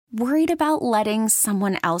Worried about letting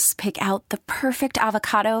someone else pick out the perfect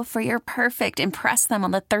avocado for your perfect impress them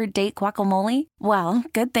on the third date guacamole? Well,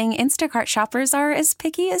 good thing Instacart shoppers are as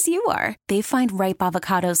picky as you are. They find ripe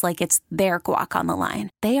avocados like it's their guac on the line.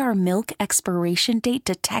 They are milk expiration date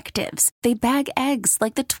detectives. They bag eggs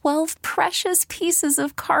like the 12 precious pieces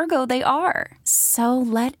of cargo they are. So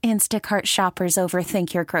let Instacart shoppers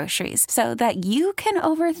overthink your groceries so that you can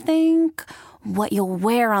overthink what you'll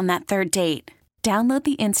wear on that third date. Download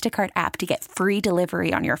the Instacart app to get free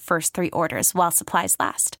delivery on your first 3 orders while supplies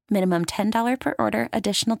last. Minimum $10 per order.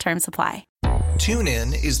 Additional terms apply.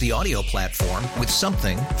 TuneIn is the audio platform with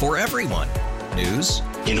something for everyone. News.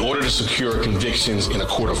 In order to secure convictions in a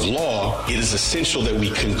court of law, it is essential that we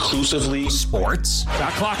conclusively. Sports.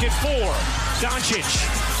 Shot clock at 4. Doncic.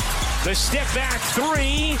 The step back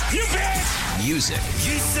 3. You bet. Music.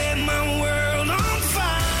 You set my world on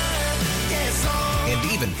fire.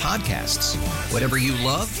 And even podcasts. Whatever you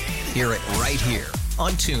love, hear it right here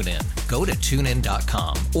on TuneIn. Go to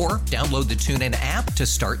TuneIn.com or download the TuneIn app to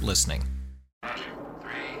start listening. 3,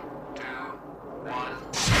 2,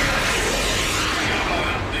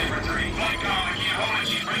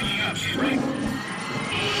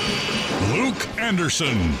 1. Luke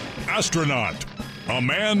Anderson, astronaut. A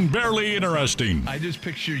man barely interesting. I just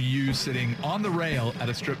picture you sitting on the rail at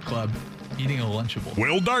a strip club eating a Lunchable.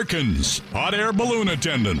 Will Darkins, hot air balloon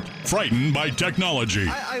attendant, frightened by technology.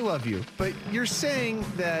 I love you, but you're saying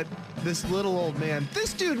that this little old man,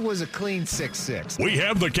 this dude was a clean 6'6". We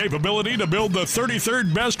have the capability to build the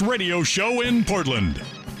 33rd best radio show in Portland.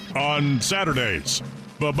 On Saturdays,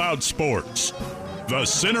 about sports. The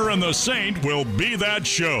Sinner and the Saint will be that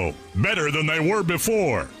show. Better than they were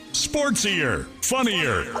before. Sportsier,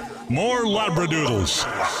 funnier, more labradoodles.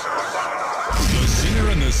 The Sinner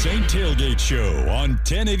and the Saint Tailgate Show on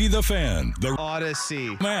 1080 The Fan, the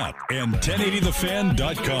Odyssey app, and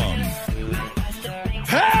 1080thefan.com.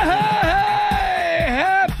 Hey!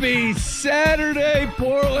 Happy Saturday,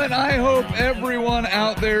 Portland. I hope everyone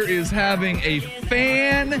out there is having a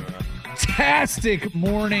fantastic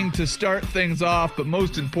morning to start things off, but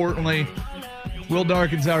most importantly, Will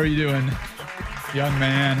Darkins, how are you doing? Young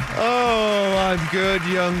man. Oh, I'm good,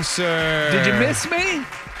 young sir. Did you miss me?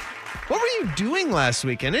 What were you doing last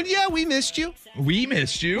weekend? And yeah, we missed you. We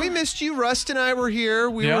missed you. We missed you. Rust and I were here.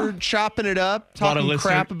 We were chopping it up, talking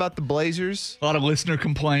crap about the Blazers. A lot of listener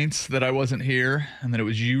complaints that I wasn't here and that it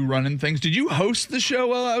was you running things. Did you host the show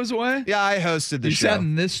while I was away? Yeah, I hosted the show. You sat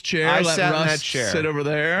in this chair. I let sat Rust in that chair. Sit over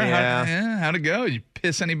there. Yeah. How'd it go? Did you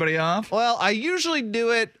piss anybody off? Well, I usually do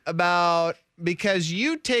it because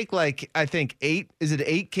you take I think 8. Is it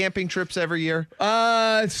 8 camping trips every year?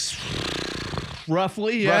 It's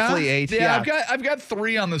roughly, yeah. Roughly 8. Yeah, I've got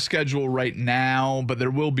 3 on the schedule right now, but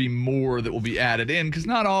there will be more that will be added in because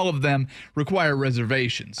not all of them require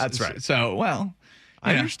reservations. That's right. So, well,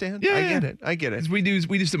 I understand. Yeah, I get it. We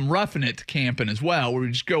do some roughing it camping as well, where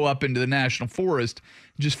we just go up into the national forest,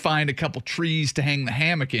 just find a couple trees to hang the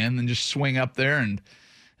hammock in, and just swing up there and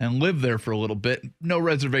live there for a little bit. No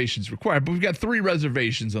reservations required, but we've got 3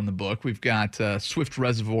 reservations on the book. We've got Swift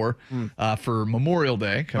Reservoir for Memorial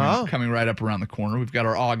Day coming right up around the corner. We've got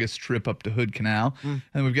our August trip up to Hood Canal,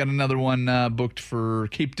 and we've got another one booked for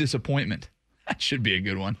Cape Disappointment. That should be a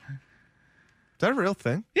good one. Is that a real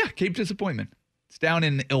thing? Yeah, Cape Disappointment. It's down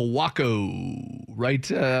in Ilwaco, right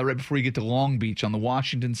before you get to Long Beach on the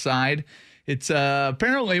Washington side. It's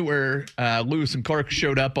apparently where Lewis and Clark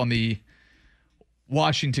showed up on the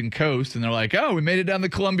Washington coast, and they're like, oh, we made it down the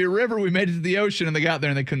Columbia River, we made it to the ocean, and they got there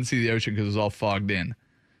and they couldn't see the ocean because it was all fogged in.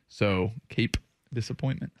 So, Cape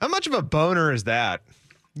Disappointment. How much of a boner is that?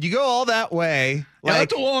 You go all that way. Yeah,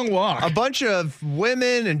 that's a long walk. A bunch of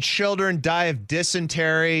women and children die of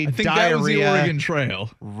dysentery, I think diarrhea. that was the Oregon Trail.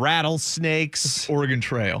 Rattlesnakes. Oregon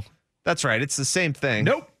Trail. That's right. It's the same thing.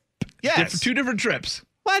 Nope. Yes. 2 different trips.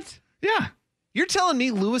 What? Yeah. You're telling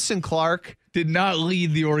me Lewis and Clark did not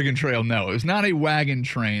lead the Oregon Trail? No, it was not a wagon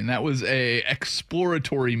train. That was a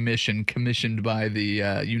exploratory mission commissioned by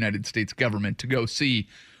the United States government to go see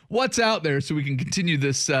what's out there so we can continue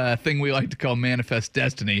this thing we like to call Manifest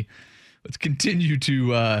Destiny. Let's continue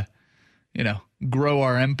to, grow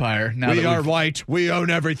our empire. Now we are white. We own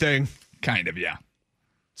everything. Kind of, yeah.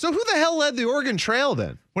 So who the hell led the Oregon Trail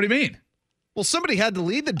then? What do you mean? Well, somebody had to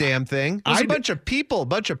lead the damn thing. There's a bunch of people, a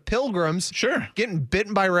bunch of pilgrims. Sure. Getting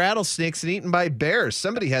bitten by rattlesnakes and eaten by bears.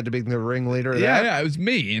 Somebody had to be the ringleader of that. Yeah, it was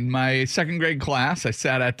me. In my second grade class, I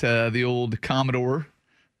sat at the old Commodore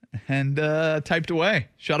and typed away.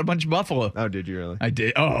 Shot a bunch of buffalo. Oh, did you really? I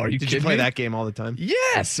did. Oh, are you Did kidding you play me? that game all the time?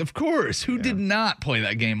 Yes, of course. Who did not play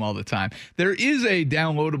that game all the time? There is a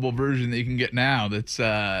downloadable version that you can get now that's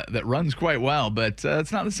that runs quite well, but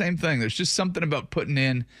it's not the same thing. There's just something about putting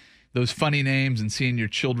in those funny names and seeing your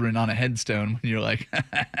children on a headstone when you're like,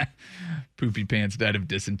 Poopy Pants died of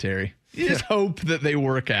dysentery. You just hope that they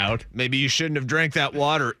work out. Maybe you shouldn't have drank that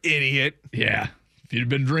water, idiot. Yeah. If you'd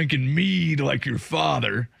been drinking mead like your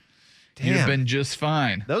father, you'd have been just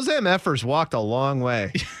fine. Those MFers walked a long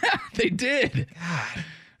way. They did. God.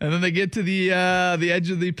 And then they get to the edge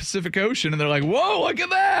of the Pacific Ocean, and they're like, whoa, look at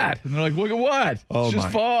that. And they're like, look at what? Oh, it's just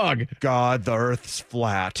fog. God, the Earth's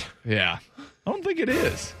flat. Yeah. I don't think it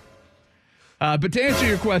is. But to answer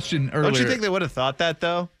your question earlier. Don't you think they would have thought that,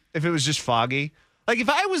 though, if it was just foggy? Like, if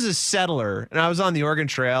I was a settler and I was on the Oregon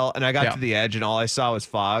Trail and I got to the edge and all I saw was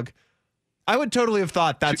fog, I would totally have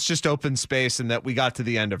thought that's just open space and that we got to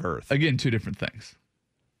the end of Earth. Again, two different things.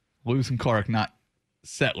 Lewis and Clark, not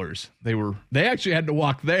settlers. They actually had to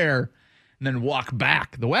walk there and then walk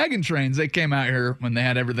back. The wagon trains, they came out here when they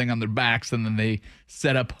had everything on their backs, and then they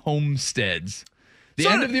set up homesteads. The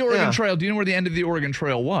end of the Oregon Trail, do you know where the end of the Oregon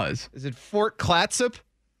Trail was? Is it Fort Clatsop?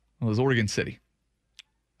 Well, it was Oregon City.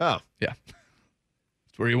 Oh. Yeah.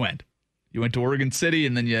 That's where you went. You went to Oregon City,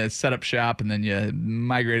 and then you set up shop, and then you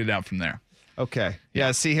migrated out from there. Okay.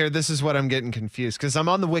 Yeah, see here, this is what I'm getting confused, because I'm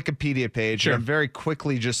on the Wikipedia page, Sure. and I'm very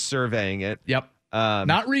quickly just surveying it. Yep.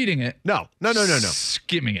 Not reading it. No.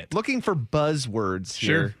 Skimming it. Looking for buzzwords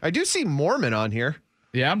here. Sure. I do see Mormon on here.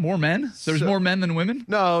 Yeah, more men. There's more men than women?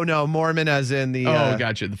 No, Mormon as in the...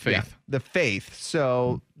 gotcha, the faith. Yeah, the faith.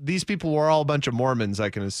 So these people were all a bunch of Mormons, I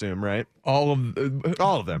can assume, right? All of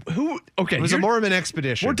them. Who? Okay. It was a Mormon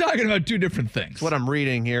expedition. We're talking about two different things. That's what I'm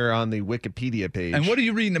reading here on the Wikipedia page. And what are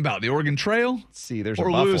you reading about? The Oregon Trail? Let's see, there's or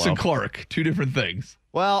a buffalo. Lewis and Clark? Two different things.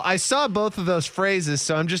 Well, I saw both of those phrases,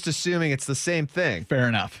 so I'm just assuming it's the same thing. Fair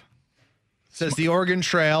enough. It says the Oregon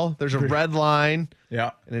Trail. There's a red line.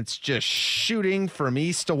 Yeah. And it's just shooting from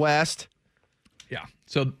east to west. Yeah.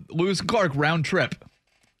 So Lewis and Clark round trip.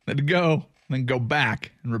 They had to go, then go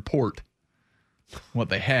back and report what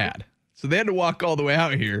they had. So they had to walk all the way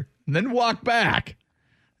out here and then walk back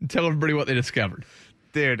and tell everybody what they discovered.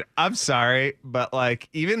 Dude, I'm sorry, but like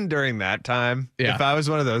even during that time, if I was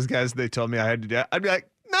one of those guys they told me I had to do it, I'd be like,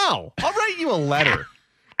 no, I'll write you a letter.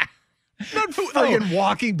 Not friggin'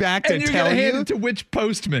 walking back to and you're tell gonna you. hand it to which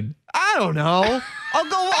postman? I don't know.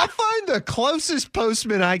 I'll find the closest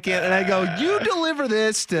postman I can, and I go, you deliver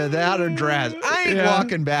this to that address. I ain't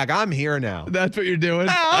walking back. I'm here now. That's what you're doing?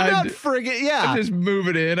 I'm not friggin', I'm just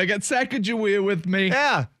moving in. I got Sacagawea with me.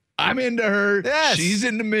 Yeah. I'm into her. Yes. She's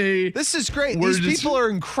into me. This is great. These people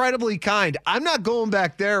are incredibly kind. I'm not going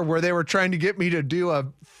back there where they were trying to get me to do a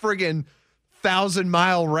friggin'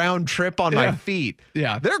 1,000-mile round trip on my feet.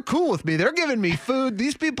 Yeah. They're cool with me. They're giving me food.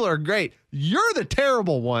 These people are great. You're the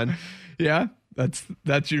terrible one. Yeah.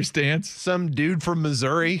 That's your stance. Some dude from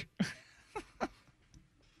Missouri.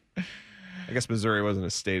 I guess Missouri wasn't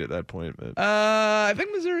a state at that point, but I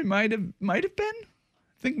think Missouri might have been.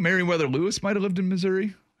 I think Meriwether Lewis might have lived in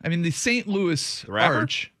Missouri. I mean, the St. Louis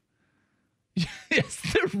Arch. Yes,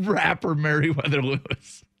 the rapper Meriwether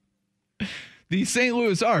Lewis. The St.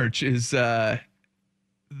 Louis Arch is there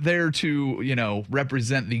to,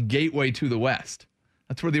 represent the gateway to the West.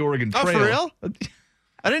 That's where the Oregon Trail. Oh, for real?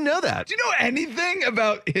 I didn't know that. Do you know anything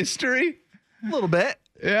about history? A little bit.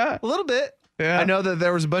 Yeah. A little bit. Yeah. I know that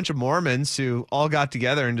there was a bunch of Mormons who all got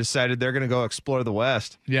together and decided they're going to go explore the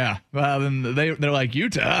West. Yeah. Well, then they're like,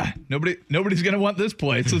 Utah, nobody's going to want this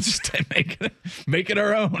place. Let's just make it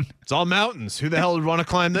our own. It's all mountains. Who the hell would want to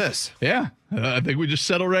climb this? Yeah. I think we just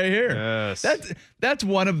settle right here. Yes. That's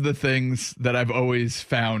one of the things that I've always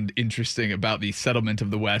found interesting about the settlement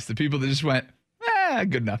of the West. The people that just went,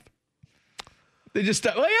 good enough. They just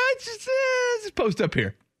thought, just post up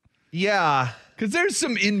here. Yeah. Because there's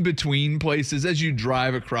some in-between places as you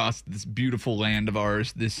drive across this beautiful land of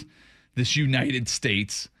ours, this United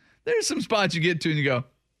States. There's some spots you get to and you go,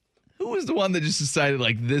 who was the one that just decided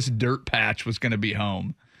like this dirt patch was going to be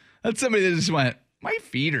home? That's somebody that just went, my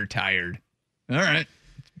feet are tired. All right,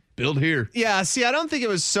 build here. Yeah, see, I don't think it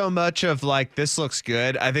was so much of like, this looks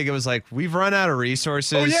good. I think it was like, we've run out of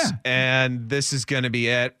resources and this is going to be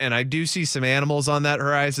it. And I do see some animals on that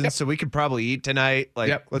horizon, so we could probably eat tonight.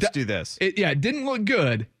 Like, let's do this. It didn't look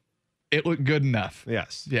good. It looked good enough.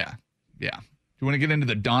 Yes. Yeah. Yeah. You want to get into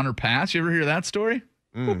the Donner Pass? You ever hear that story?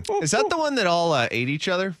 Is that the one that all ate each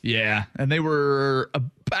other? Yeah. And they were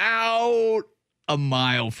about a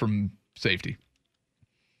mile from safety.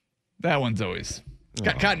 That one's always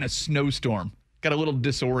got caught in a snowstorm. Got a little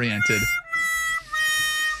disoriented.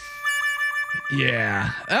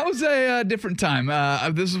 Yeah, that was a different time.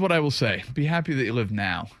 This is what I will say. Be happy that you live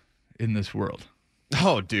now in this world.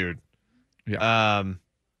 Oh, dude. Yeah.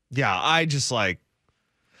 I just like,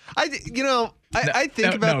 I think about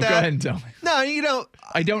that. No, go ahead and tell me. No,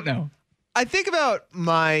 I don't know. I think about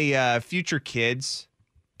my future kids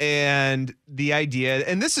and the idea,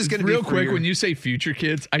 and this is going to be real quick. When you say future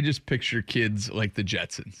kids, I just picture kids like the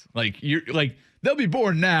Jetsons. Like they'll be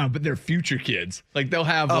born now, but they're future kids. Like they'll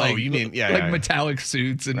have metallic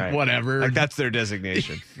suits and whatever. Like that's their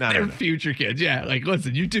designation. They're future kids. Yeah. Like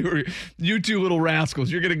listen, you two little rascals.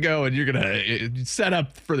 You're gonna go and you're gonna set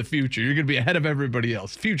up for the future. You're gonna be ahead of everybody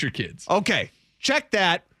else. Future kids. Okay, check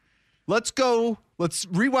that. Let's go. Let's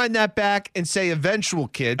rewind that back and say eventual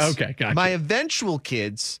kids. Okay, gotcha. My eventual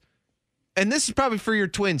kids, and this is probably for your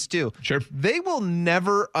twins too. Sure. They will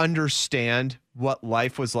never understand what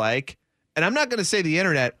life was like. And I'm not going to say the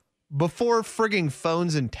internet, before frigging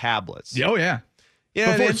phones and tablets. Oh, yeah. You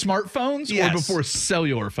know before smartphones yes. or before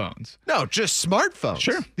cellular phones? No, just smartphones.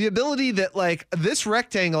 Sure. The ability that, like, this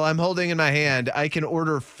rectangle I'm holding in my hand, I can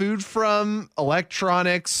order food from,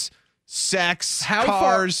 electronics, sex,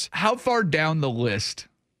 cars. How far down the list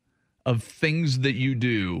of things that you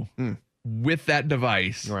do with that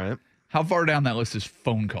device, right? How far down that list is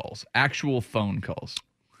phone calls, actual phone calls?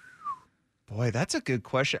 Boy, that's a good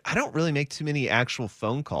question. I don't really make too many actual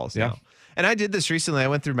phone calls now. And I did this recently. I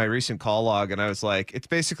went through my recent call log and I was like, it's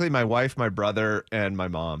basically my wife, my brother, and my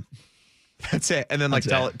mom. That's it. And then like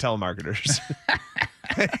telemarketers.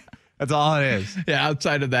 That's all it is. Yeah,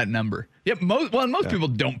 outside of that number. Yep. Most people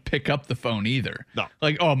don't pick up the phone either. No.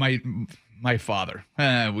 Like, oh, my father.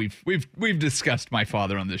 We've discussed my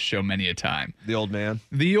father on this show many a time. The old man.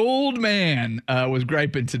 The old man was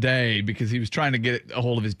griping today because he was trying to get a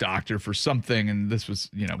hold of his doctor for something, and this was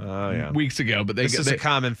weeks ago. But this is a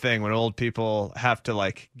common thing when old people have to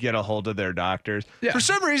like get a hold of their doctors. Yeah. For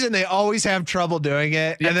some reason, they always have trouble doing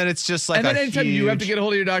it, and then it's just like and then anytime you have to get a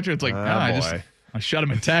hold of your doctor, it's like, I shot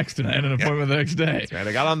him a text and I had an appointment the next day. Right,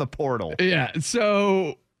 I got on the portal. Yeah,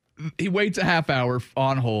 so he waits a half hour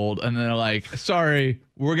on hold, and then they're like, sorry,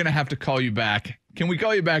 we're going to have to call you back. Can we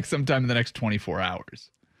call you back sometime in the next 24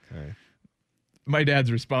 hours? Okay. My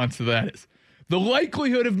dad's response to that is, the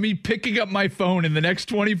likelihood of me picking up my phone in the next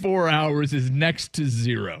 24 hours is next to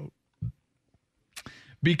zero.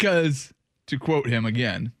 Because, to quote him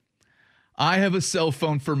again, I have a cell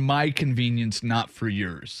phone for my convenience, not for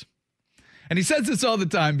yours. And he says this all the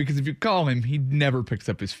time because if you call him, he never picks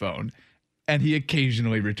up his phone. And he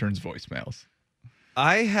occasionally returns voicemails.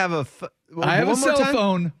 I have a cell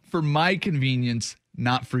phone for my convenience,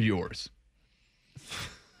 not for yours.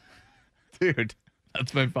 Dude.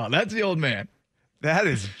 That's my father. That's the old man. That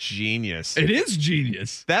is genius. It is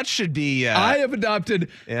genius. That should be... I have adopted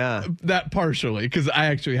that partially because I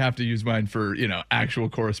actually have to use mine for, actual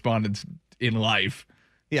correspondence in life.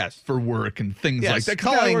 Yes. For work and things like that.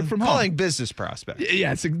 Calling business prospects.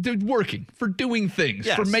 Yes. Working. For doing things.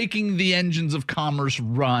 Yes. For making the engines of commerce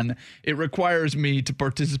run. It requires me to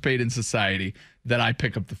participate in society that I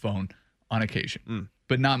pick up the phone on occasion.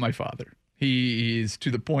 But not my father. He is to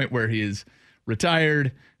the point where he is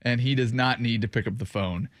retired and he does not need to pick up the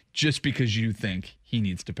phone just because you think he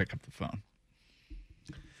needs to pick up the phone.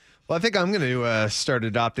 Well, I think I'm going to start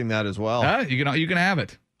adopting that as well. You can have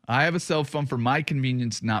it. I have a cell phone for my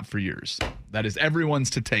convenience, not for yours. That is everyone's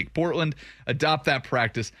to take. Portland, adopt that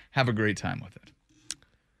practice. Have a great time with it.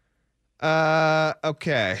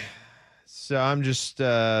 Okay. So I'm just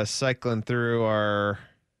cycling through our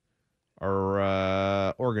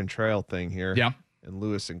Oregon Trail thing here. Yeah. And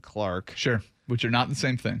Lewis and Clark. Sure. Which are not the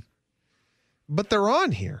same thing. But they're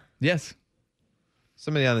on here. Yes.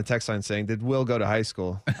 Somebody on the text line saying, did Will go to high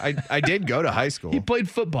school? I did go to high school. He played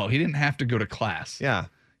football. He didn't have to go to class. Yeah.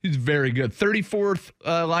 He's very good. 34th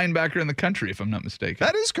linebacker in the country, if I'm not mistaken.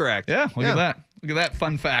 That is correct. Yeah, look at that. Look at that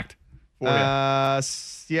fun fact for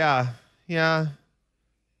you. Yeah.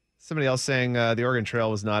 Somebody else saying the Oregon Trail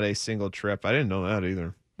was not a single trip. I didn't know that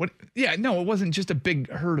either. What? Yeah, no, it wasn't just a big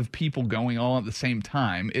herd of people going all at the same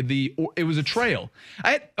time. It was a trail.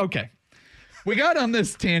 Okay. We got on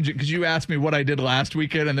this tangent because you asked me what I did last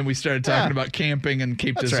weekend, and then we started talking about camping and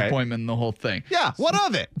Cape Disappointment and the whole thing. Yeah, what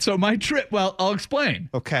of it? So my trip, well, I'll explain.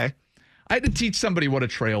 Okay. I had to teach somebody what a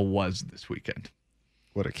trail was this weekend.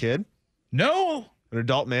 What, a kid? No. An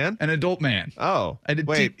adult man? An adult man. Oh.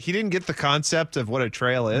 Wait, he didn't get the concept of what a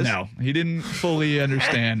trail is? No, he didn't fully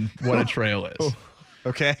understand what a trail is. Oh,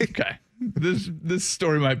 okay. Okay. This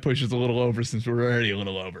story might push us a little over since we're already a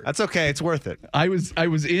little over. That's okay. It's worth it. I was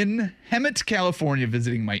in Hemet, California,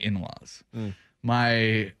 visiting my in-laws.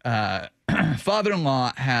 My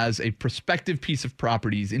father-in-law has a prospective piece of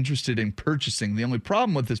property he's interested in purchasing. The only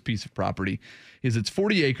problem with this piece of property is it's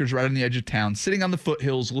 40 acres right on the edge of town, sitting on the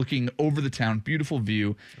foothills, looking over the town. Beautiful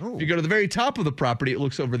view. Ooh. If you go to the very top of the property, it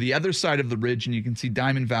looks over the other side of the ridge, and you can see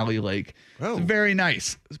Diamond Valley Lake. Oh. It's a very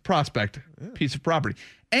nice prospect piece of property.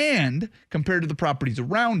 And compared to the properties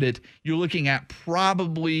around it, you're looking at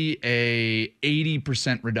probably a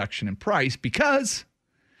 80% reduction in price because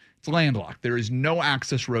it's landlocked. There is no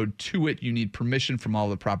access road to it. You need permission from all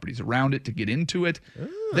the properties around it to get into it. Oh.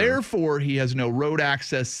 Therefore, he has no road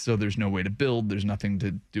access, so there's no way to build. There's nothing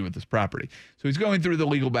to do with this property. So he's going through the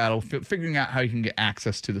legal battle, figuring out how he can get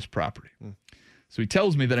access to this property. So he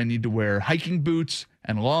tells me that I need to wear hiking boots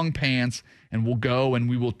and long pants, and we'll go and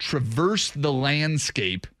we will traverse the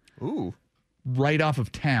landscape right off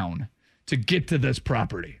of town to get to this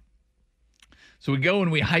property. So we go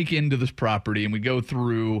and we hike into this property, and we go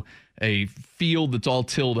through a field that's all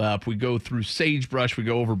tilled up. We go through sagebrush. We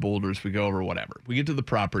go over boulders. We go over whatever. We get to the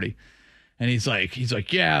property, and he's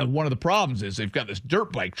like, yeah, one of the problems is they've got this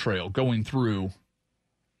dirt bike trail going through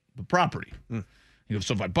the property. He goes,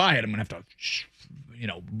 so if I buy it, I'm going to have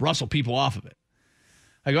to, rustle people off of it.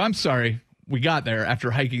 I go, I'm sorry. We got there after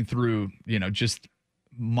hiking through, just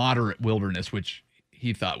moderate wilderness, which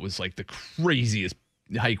he thought was like the craziest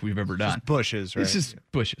hike we've ever done. Just bushes, right? It's just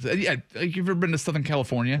bushes. Yeah, like you've ever been to Southern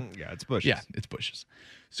California? Yeah, it's bushes. Yeah, it's bushes.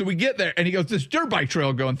 So we get there, and he goes, this dirt bike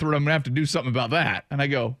trail going through it, I'm going to have to do something about that. And I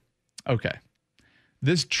go, okay,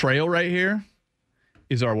 this trail right here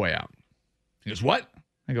is our way out. He goes, what?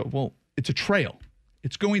 I go, well, it's a trail.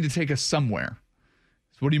 It's going to take us somewhere.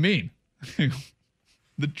 So what do you mean?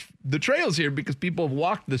 The trail's here because people have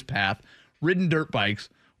walked this path, ridden dirt bikes,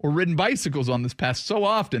 or ridden bicycles on this path so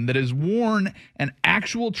often that it has worn an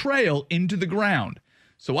actual trail into the ground.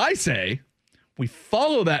 So I say we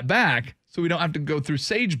follow that back so we don't have to go through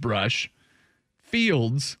sagebrush,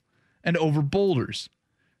 fields, and over boulders.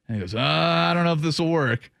 And he goes, I don't know if this will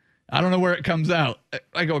work. I don't know where it comes out.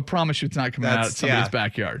 I go, I promise you it's not coming out at somebody's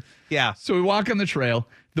backyard. Yeah. So we walk on the trail.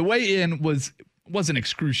 The way in wasn't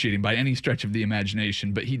excruciating by any stretch of the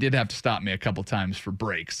imagination, but he did have to stop me a couple times for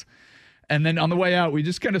breaks. And then on the way out, we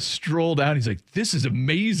just kind of strolled out. He's like, this is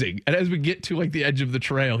amazing. And as we get to like the edge of the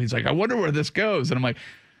trail, he's like, I wonder where this goes. And I'm like,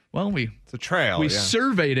 well, it's a trail. We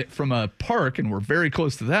surveyed it from a park, and we're very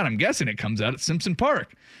close to that. I'm guessing it comes out at Simpson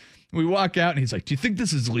Park. We walk out, and he's like, do you think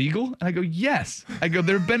this is legal? And I go, yes. I go,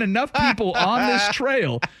 there have been enough people on this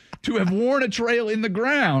trail to have worn a trail in the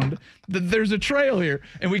ground that there's a trail here.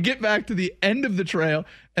 And we get back to the end of the trail,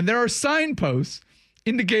 and there are signposts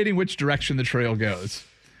indicating which direction the trail goes.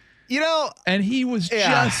 And he was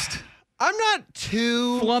just I'm not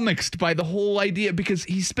too flummoxed by the whole idea because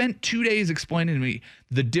he spent 2 days explaining to me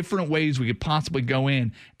the different ways we could possibly go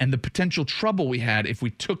in and the potential trouble we had if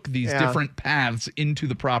we took these different paths into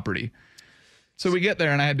the property. So we get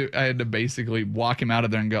there, and I had to basically walk him out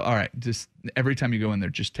of there and go, all right, just every time you go in there,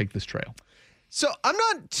 just take this trail. So I'm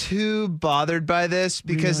not too bothered by this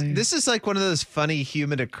because this is like one of those funny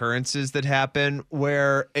human occurrences that happen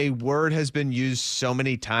where a word has been used so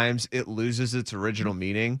many times it loses its original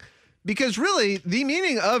meaning. Because really, the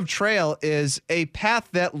meaning of trail is a path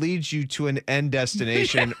that leads you to an end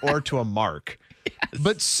destination or to a mark. Yes.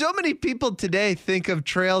 But so many people today think of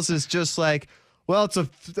trails as just like, well, it's a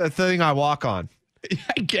thing I walk on.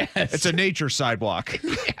 I guess. It's a nature sidewalk.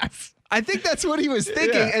 Yes. I think that's what he was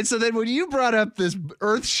thinking. Yeah. And so then when you brought up this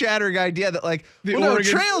earth-shattering idea that like,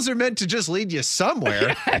 trails are meant to just lead you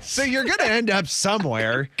somewhere. Yes. So you're going to end up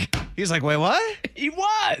somewhere. He's like, wait, what? He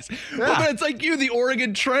was. Yeah. Well, but it's like the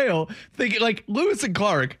Oregon Trail. Thinking like Lewis and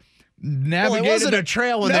Clark navigated. Well, it wasn't a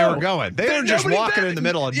trail when they were going. They were just walking in the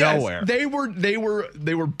middle of nowhere. They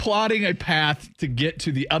were plotting a path to get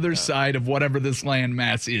to the other side of whatever this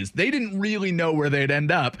landmass is. They didn't really know where they'd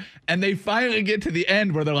end up, and they finally get to the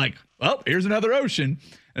end where they're like, well, here's another ocean.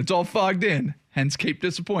 And it's all fogged in, hence Cape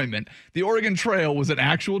Disappointment. The Oregon Trail was an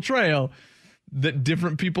actual trail that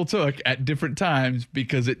different people took at different times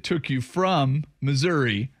because it took you from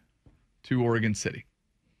Missouri to Oregon City.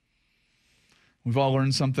 We've all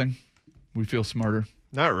learned something. We feel smarter.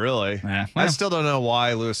 Not really. I still don't know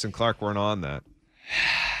why Lewis and Clark weren't on that.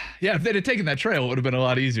 Yeah, if they'd have taken that trail, it would have been a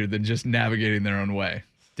lot easier than just navigating their own way.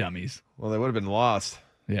 Dummies. Well, they would have been lost.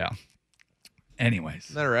 Yeah. Anyways.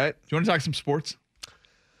 Is that right? Do you want to talk some sports?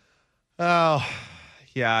 Oh,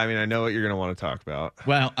 yeah. I mean, I know what you're going to want to talk about.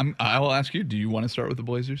 Well, I will ask you, do you want to start with the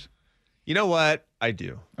Blazers? You know what? I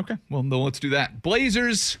do. Okay. Well, then let's do that.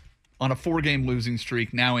 Blazers on a 4-game losing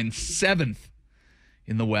streak, now in 7th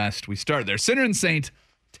in the West. We start there. Sinner and Saint,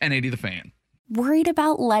 1080 The Fan. Worried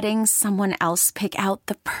about letting someone else pick out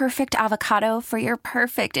the perfect avocado for your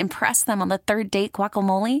perfect impress them on the third date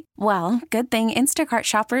guacamole? Well, good thing Instacart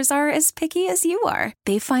shoppers are as picky as you are.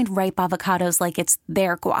 They find ripe avocados like it's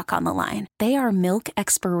their guac on the line. They are milk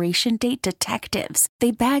expiration date detectives.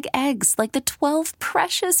 They bag eggs like the 12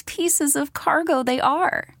 precious pieces of cargo they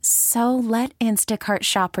are. So let Instacart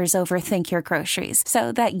shoppers overthink your groceries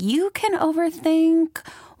so that you can overthink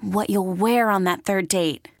what you'll wear on that third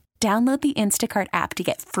date. Download the Instacart app to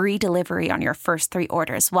get free delivery on your first 3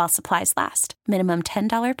 orders while supplies last. Minimum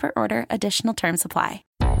 $10 per order. Additional terms apply.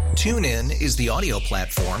 TuneIn is the audio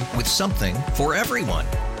platform with something for everyone.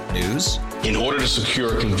 News. In order to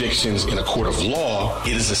secure convictions in a court of law,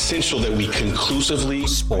 it is essential that we conclusively.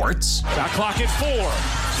 Sports. Shot clock at 4.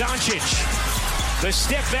 Doncic. The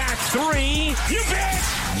step back 3. You bet.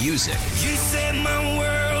 Music. You set my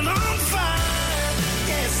world on fire.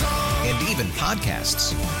 And even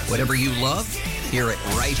podcasts. Whatever you love, hear it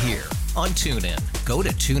right here on TuneIn. Go to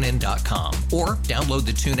TuneIn.com or download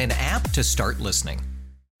the TuneIn app to start listening.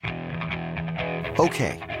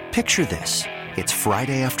 Okay, picture this. It's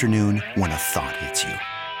Friday afternoon when a thought hits you.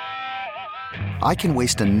 I can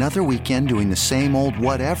waste another weekend doing the same old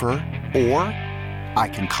whatever, or I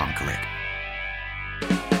can conquer it.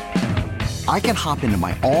 I can hop into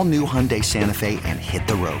my all-new Hyundai Santa Fe and hit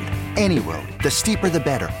the road. Any road. The steeper, the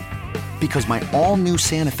better. Because my all-new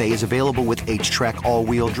Santa Fe is available with H-Track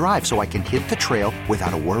all-wheel drive, so I can hit the trail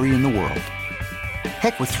without a worry in the world.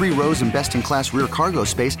 Heck, with 3 rows and best-in-class rear cargo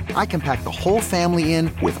space, I can pack the whole family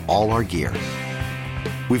in with all our gear.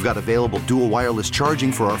 We've got available dual wireless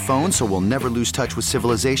charging for our phones, so we'll never lose touch with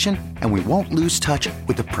civilization, and we won't lose touch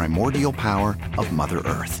with the primordial power of Mother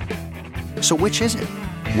Earth. So which is it?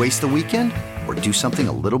 Waste the weekend or do something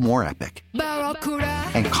a little more epic?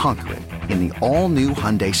 And conquer it in the all-new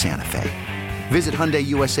Hyundai Santa Fe. Visit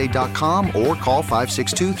HyundaiUSA.com or call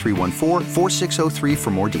 562-314-4603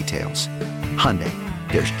 for more details. Hyundai,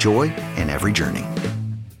 there's joy in every journey.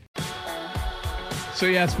 So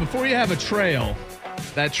yes, before you have a trail,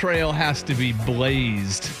 that trail has to be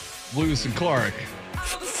blazed. Lewis and Clark,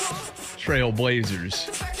 Trail Blazers.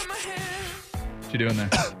 What you doing there?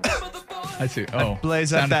 I see. Oh,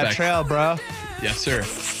 blaze up that trail, bro. Yes, sir.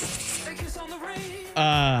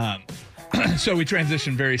 So we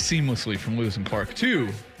transitioned very seamlessly from Lewis and Clark to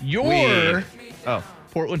your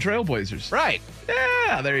Portland Trail Blazers. Right.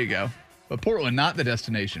 Yeah, there you go. But Portland, not the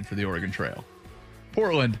destination for the Oregon Trail.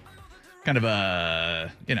 Portland, kind of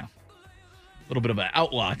a, little bit of an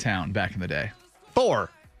outlaw town back in the day. 4.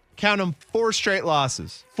 Count them, 4 straight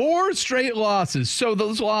losses. 4 straight losses. So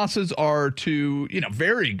those losses are to,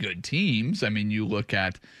 very good teams. I mean, you look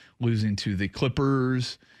at losing to the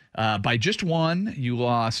Clippers by just 1. You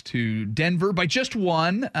lost to Denver by just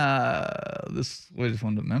 1. This was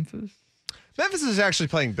one to Memphis. Memphis is actually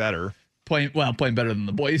playing better. Playing better than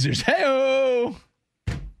the Blazers. Hey-oh!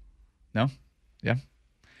 No? Yeah.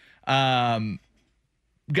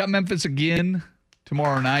 Got Memphis again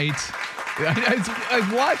tomorrow night. I was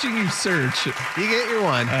watching you search. You get your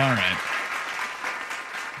one. All right.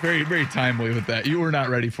 Very, very timely with that. You were not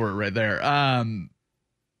ready for it right there.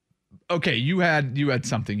 Okay, you had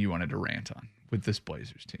something you wanted to rant on with this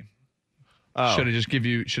Blazers team. Oh. Should I just give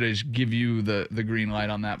you the green light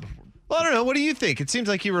on that before? Well, I don't know. What do you think? It seems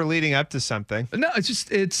like you were leading up to something. No, it's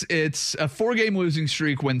a 4-game losing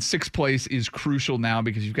streak when 6th place is crucial now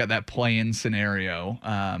because you've got that play-in scenario,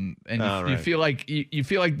 and you feel like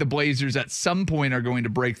the Blazers at some point are going to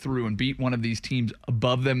break through and beat one of these teams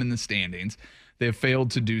above them in the standings. They have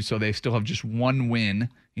failed to do so. They still have just 1 win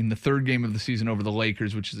in the 3rd game of the season over the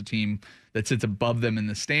Lakers, which is a team that sits above them in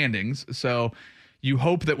the standings. So you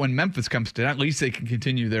hope that when Memphis comes to, at least they can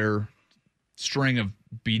continue their string of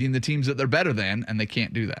beating the teams that they're better than, and they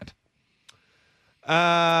can't do that.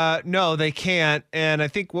 No, they can't. And I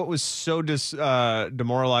think what was so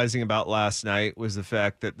demoralizing about last night was the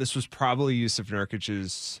fact that this was probably Yusuf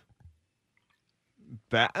Nurkic's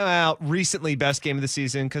recently best game of the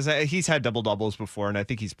season, because he's had double-doubles before, and I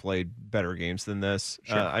think he's played better games than this.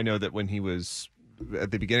 Sure. I know that when he was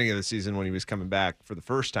at the beginning of the season, when he was coming back for the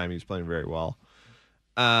first time, he was playing very well.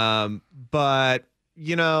 But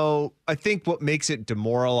I think what makes it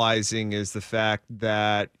demoralizing is the fact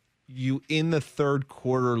that you, in the 3rd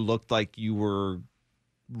quarter, looked like you were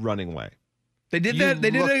running away. They did that.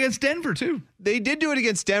 They did it against Denver too. They did do it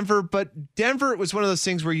against Denver, but Denver, it was one of those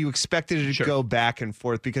things where you expected it to go back and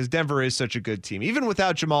forth because Denver is such a good team. Even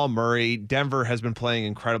without Jamal Murray, Denver has been playing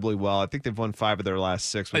incredibly well. I think they've won 5 of their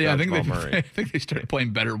last 6 without Jamal Murray. I think they started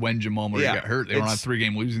playing better when Jamal Murray got hurt. They were on a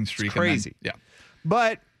 3-game losing streak. It's crazy. Yeah.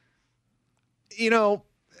 But,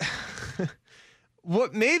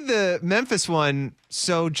 What made the Memphis one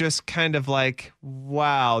so just kind of like,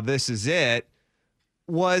 wow, this is it,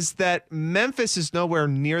 was that Memphis is nowhere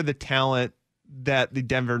near the talent that the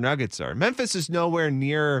Denver Nuggets are. Memphis is nowhere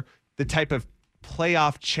near the type of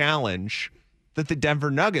playoff challenge that the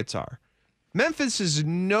Denver Nuggets are. Memphis is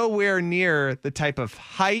nowhere near the type of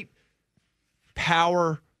height,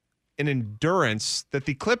 power, and endurance that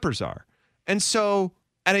the Clippers are. And so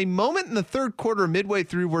at a moment in the third quarter, midway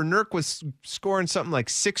through, where Nurk was scoring something like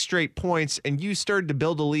 6 straight points and you started to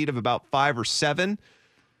build a lead of about 5 or 7,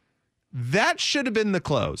 that should have been the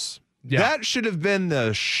close. Yeah. That should have been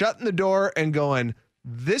the shutting the door and going,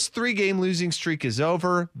 this 3-game losing streak is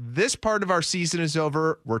over. This part of our season is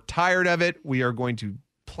over. We're tired of it. We are going to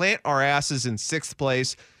plant our asses in 6th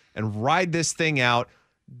place and ride this thing out.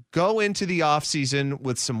 Go into the offseason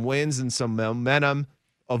with some wins and some momentum.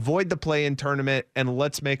 Avoid the play-in tournament, and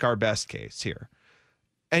let's make our best case here.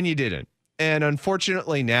 And you didn't. And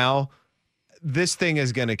unfortunately now, this thing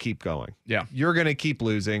is going to keep going. Yeah. You're going to keep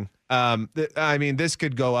losing. I mean, this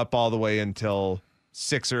could go up all the way until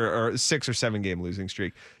 6 or 7 game losing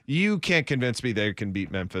streak. You can't convince me they can beat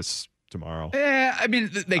Memphis tomorrow. Yeah, I mean,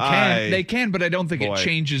 they can, but I don't think it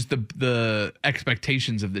changes the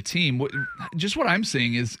expectations of the team. Just what I'm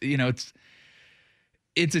seeing is,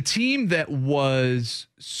 it's a team that was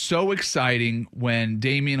so exciting when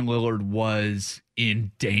Damian Lillard was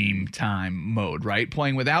in Dame time mode, right?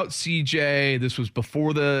 Playing without CJ. This was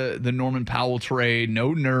before the Norman Powell trade, no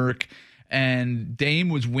Nurk, and Dame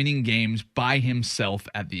was winning games by himself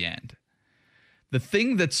at the end. The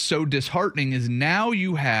thing that's so disheartening is now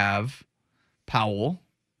you have Powell,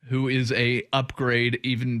 who is a upgrade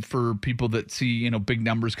even for people that see, big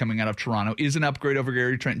numbers coming out of Toronto, is an upgrade over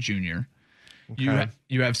Gary Trent Jr. Okay.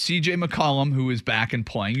 You have CJ McCollum, who is back and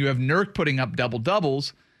playing. You have Nurk putting up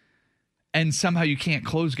double-doubles, and somehow you can't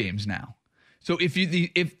close games now. So if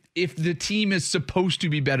the team is supposed to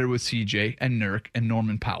be better with CJ and Nurk and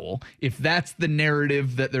Norman Powell, if that's the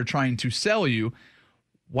narrative that they're trying to sell you,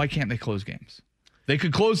 why can't they close games? They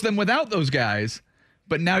could close them without those guys,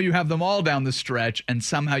 but now you have them all down the stretch, and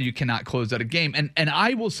somehow you cannot close out a game. And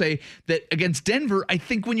I will say that against Denver, I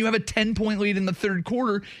think when you have a 10-point lead in the third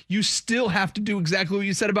quarter, you still have to do exactly what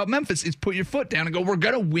you said about Memphis, is put your foot down and go, we're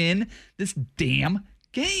going to win this damn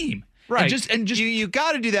game. Right. And just you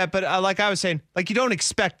got to do that. But like I was saying, like, you don't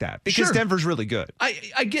expect that because sure, Denver's really good.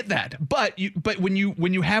 I get that. But when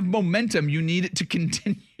you have momentum, you need it to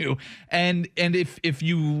continue. And if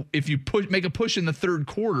you make a push in the third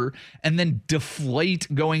quarter and then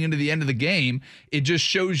deflate going into the end of the game, it just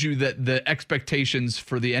shows you that the expectations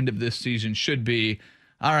for the end of this season should be,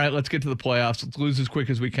 all right, let's get to the playoffs. Let's lose as quick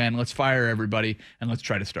as we can. Let's fire everybody and let's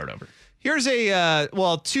try to start over. Here's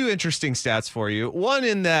two interesting stats for you. One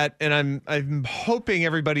in that, and I'm hoping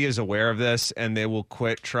everybody is aware of this and they will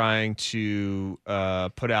quit trying to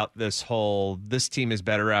put out this team is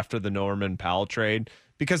better after the Norman Powell trade,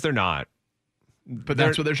 because they're not. But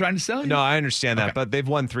that's what they're trying to sell you? No, I understand that, but they've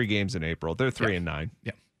won 3 games in April. They're 3-9.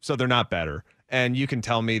 Yeah. So they're not better. And you can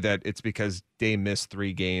tell me that it's because they missed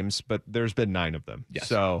 3 games, but there's been 9 of them. Yes.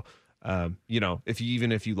 So if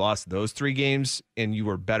you lost those 3 games and you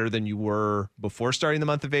were better than you were before starting the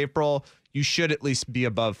month of April, you should at least be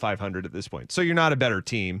above 500 at this point. So you're not a better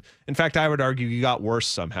team. In fact, I would argue you got worse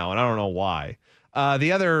somehow, and I don't know why.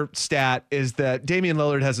 The other stat is that Damian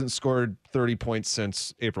Lillard hasn't scored 30 points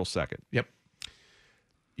since April 2nd. Yep.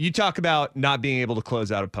 You talk about not being able to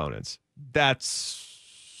close out opponents. That's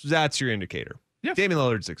your indicator. Yep. Damian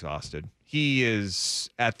Lillard's exhausted. He is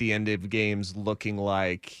at the end of games looking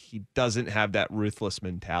like he doesn't have that ruthless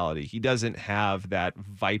mentality. He doesn't have that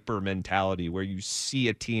Viper mentality where you see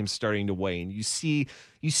a team starting to wane. You see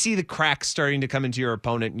the cracks starting to come into your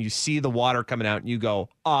opponent, and you see the water coming out, and you go,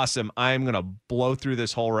 awesome, I'm going to blow through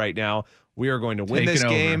this hole right now. We are going to win this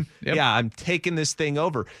game. Yep. Yeah, I'm taking this thing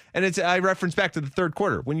over. And I reference back to the third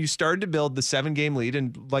quarter. When you started to build the 7-game lead,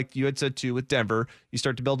 and like you had said too with Denver, you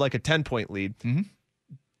start to build like a 10-point lead. Mm-hmm.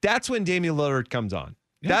 That's when Damian Lillard comes on.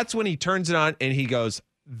 Yeah. That's when he turns it on and he goes,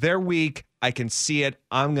 they're weak. I can see it.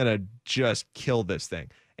 I'm going to just kill this thing.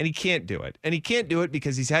 And he can't do it. And he can't do it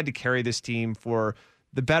because he's had to carry this team for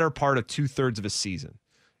the better part of 2/3 of a season.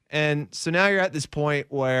 And so now you're at this point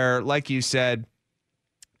where, like you said,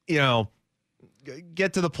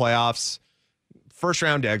 get to the playoffs, first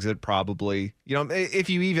round exit probably, if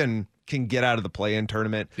you even can get out of the play-in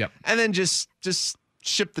tournament. Yep. And then just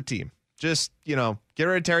ship the team. Just, get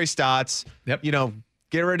rid of Terry Stotts. Yep.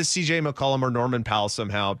 Get rid of C.J. McCollum or Norman Powell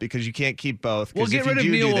somehow because you can't keep both. Well, get rid of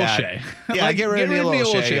Neil O'Shea. Yeah, get rid of Neil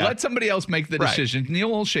O'Shea. Yeah. Let somebody else make the decision.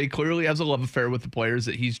 Neil O'Shea clearly has a love affair with the players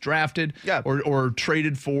that he's drafted or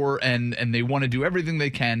traded for, and they want to do everything they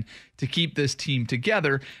can to keep this team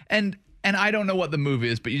together. And I don't know what the move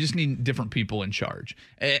is, but you just need different people in charge.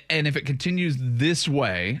 And if it continues this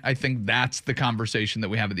way, I think that's the conversation that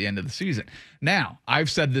we have at the end of the season. Now,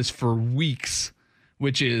 I've said this for weeks,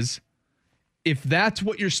 which is, if that's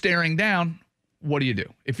what you're staring down, what do you do?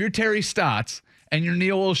 If you're Terry Stotts and you're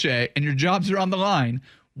Neil O'Shea and your jobs are on the line,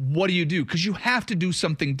 what do you do? Because you have to do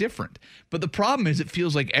something different. But the problem is it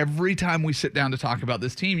feels like every time we sit down to talk about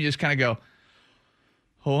this team, you just kind of go,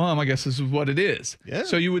 I guess this is what it is. Yeah.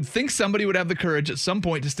 So you would think somebody would have the courage at some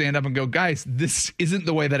point to stand up and go, guys, this isn't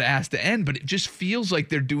the way that it has to end, but it just feels like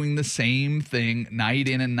they're doing the same thing night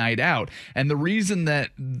in and night out. And the reason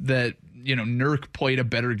that Nurk played a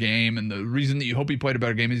better game, and the reason that you hope he played a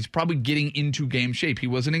better game is he's probably getting into game shape. He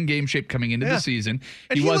wasn't in game shape coming into the season.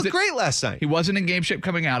 And he looked great last night. He wasn't in game shape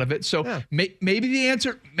coming out of it. So maybe the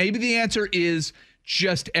answer is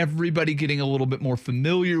just everybody getting a little bit more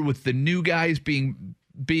familiar with the new guys being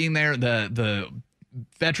there, the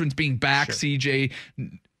veterans being back, CJ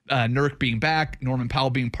Nurk being back, Norman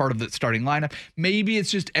Powell being part of the starting lineup. Maybe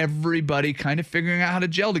it's just everybody kind of figuring out how to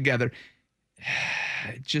gel together.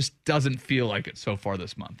 It just doesn't feel like it so far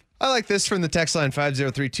this month. I like this from the text line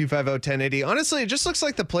 503-250-1080. Honestly, it just looks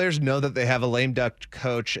like the players know that they have a lame duck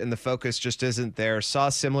coach and the focus just isn't there. Saw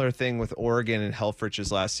a similar thing with Oregon and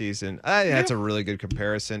Helfrich's last season. I think that's a really good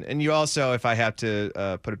comparison. And you also, if I have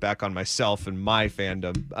to put it back on myself and my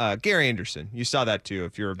fandom, Gary Anderson. You saw that too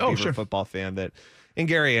if you're a Beaver football fan, that in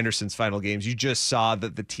Gary Anderson's final games, you just saw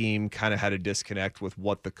that the team kind of had a disconnect with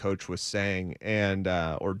what the coach was saying and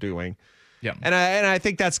or doing. Yeah. And I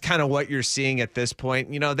think that's kind of what you're seeing at this point.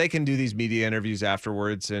 They can do these media interviews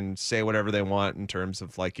afterwards and say whatever they want in terms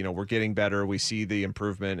of we're getting better. We see the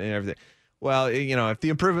improvement and everything. Well, if the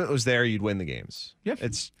improvement was there, you'd win the games. Yep.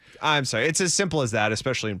 I'm sorry. It's as simple as that,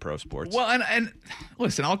 especially in pro sports. Well, and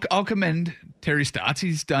listen, I'll commend Terry Stotts.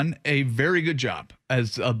 He's done a very good job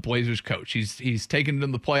as a Blazers coach. He's taken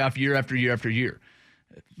them to the playoff year after year after year.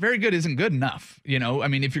 Very good isn't good enough.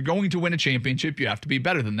 If you're going to win a championship, you have to be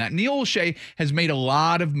better than that. Neil O'Shea has made a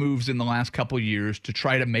lot of moves in the last couple of years to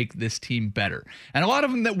try to make this team better. And a lot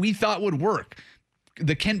of them that we thought would work.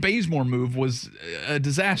 The Kent Bazemore move was a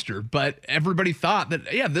disaster, but everybody thought that,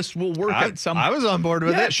 this will work at some I was on board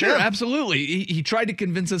with it. Sure, absolutely. He tried to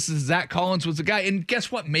convince us that Zach Collins was the guy, and guess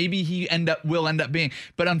what? Maybe he will end up being.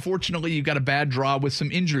 But unfortunately, you got a bad draw with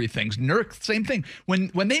some injury things. Nurk, same thing. When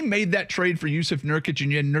they made that trade for Yusuf Nurkic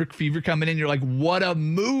and you had Nurk fever coming in, you're like, what a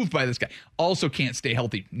move by this guy. Also can't stay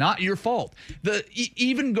healthy. Not your fault.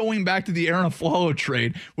 Even going back to the Aaron Aflalo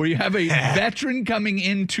trade, where you have a veteran coming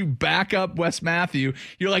in to back up Wes Matthews,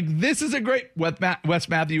 you're like, this is a great. Wes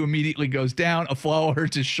Matthews immediately goes down. Aflalo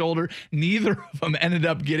hurts his shoulder. Neither of them ended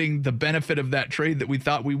up getting the benefit of that trade that we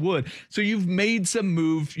thought we would. So you've made some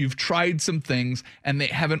moves, you've tried some things, and they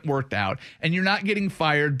haven't worked out. And you're not getting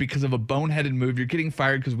fired because of a boneheaded move. You're getting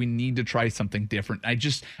fired because we need to try something different. I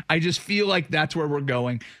just feel like that's where we're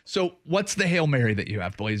going. So what's the Hail Mary that you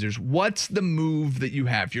have, Blazers? What's the move that you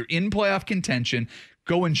have? You're in playoff contention.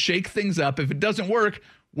 Go and shake things up. If it doesn't work,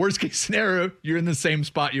 worst case scenario, you're in the same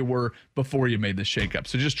spot you were before you made the shakeup.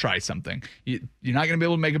 So just try something. You're not going to be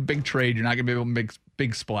able to make a big trade. You're not going to be able to make a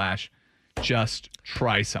big splash. Just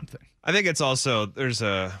try something. I think it's also,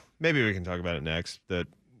 maybe we can talk about it next, that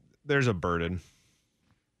there's a burden.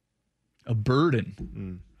 A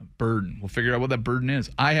burden. A burden. We'll figure out what that burden is.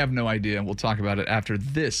 I have no idea. We'll talk about it after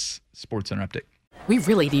this SportsCenter update. We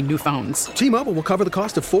really need new phones. T-Mobile will cover the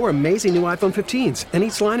cost of 4 amazing new iPhone 15s, and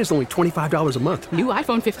each line is only $25 a month. New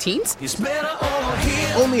iPhone 15s? It's better over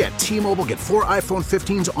here. Only at T-Mobile, get 4 iPhone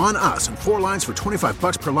 15s on us and 4 lines for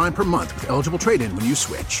 $25 per line per month with eligible trade-in when you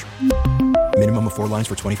switch. Minimum of 4 lines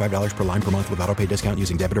for $25 per line per month with autopay discount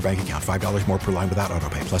using debit or bank account. $5 more per line without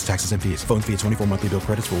autopay, plus taxes and fees. Phone fee at 24 monthly bill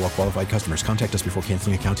credits for well-qualified customers. Contact us before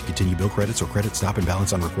canceling account to continue bill credits or credit stop and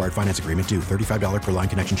balance on required finance agreement due. $35 per line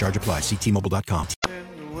connection charge applies. See T-Mobile.com.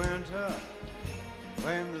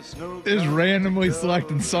 Is randomly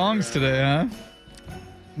selecting songs today, huh?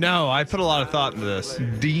 No, I put a lot of thought into this.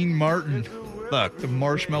 Dean Martin. Look, the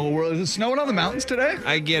Marshmallow World. Is it snowing on the mountains today?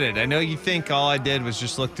 I get it. I know you think all I did was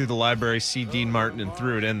just look through the library, see Dean Martin, and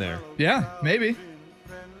threw it in there. Yeah, maybe.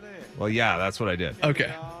 Well, yeah, that's what I did.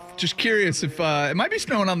 Okay. Just curious if it might be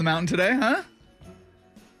snowing on the mountain today, huh?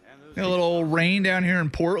 A little rain down here in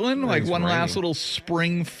Portland, like one last little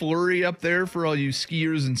spring flurry up there for all you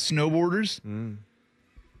skiers and snowboarders. I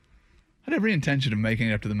had every intention of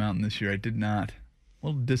making it up to the mountain this year. I did not. A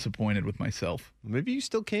little disappointed with myself. Maybe you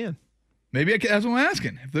still can. Maybe I can. That's what I'm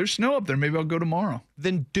asking. If there's snow up there, maybe I'll go tomorrow.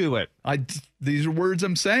 Then do it. These are words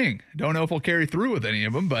I'm saying. I don't know if I'll carry through with any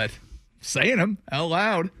of them, but saying them out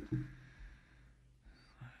loud.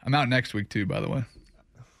 I'm out next week too, by the way.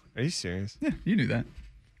 Are you serious? Yeah, you knew that.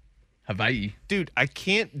 Hawaii. Dude, I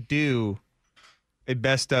can't do a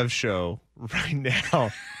best of show right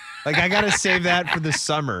now. Like, I got to save that for the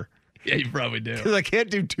summer. Yeah, you probably do. Because I can't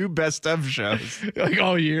do 2 best of shows. Like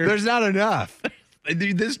all year. There's not enough.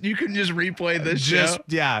 Dude, you can just replay this show.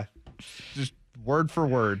 Yeah. Just word for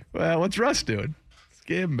word. Well, what's Russ doing? Let's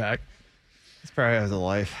get him back. He's probably has a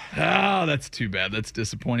life. Oh, that's too bad. That's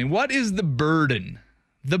disappointing. What is the burden?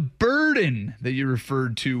 The burden that you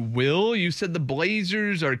referred to, Will? You said the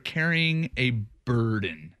Blazers are carrying a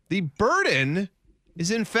burden. The burden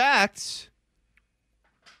is, in fact,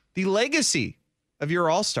 the legacy of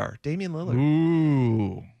your all-star, Damian Lillard.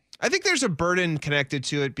 Ooh. I think there's a burden connected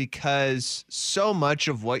to it because so much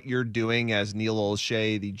of what you're doing as Neil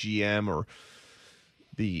Olshey, the GM or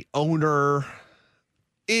the owner,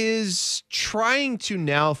 is trying to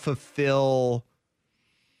now fulfill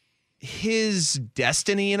his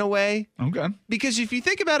destiny in a way. Okay. Because if you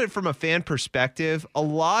think about it from a fan perspective, a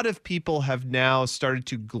lot of people have now started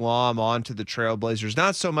to glom onto the Trailblazers,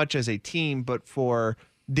 not so much as a team, but for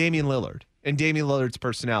Damian Lillard and Damian Lillard's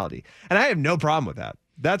personality. And I have no problem with that.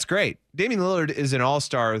 That's great. Damian Lillard is an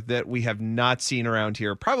all-star that we have not seen around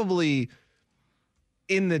here, probably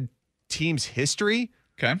in the team's history.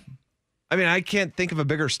 Okay. I mean, I can't think of a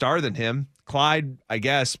bigger star than him. Clyde, I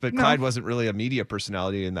guess, but No. Clyde wasn't really a media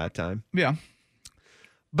personality in that time. Yeah.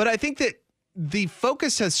 But I think that the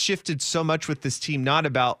focus has shifted so much with this team, not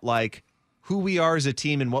about like who we are as a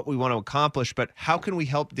team and what we want to accomplish, but how can we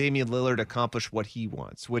help Damian Lillard accomplish what he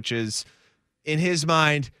wants, which is, in his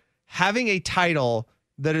mind, having a title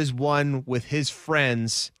that is won with his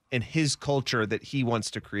friends and his culture that he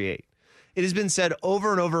wants to create. It has been said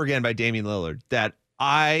over and over again by Damian Lillard that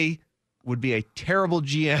I would be a terrible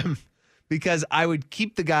GM because I would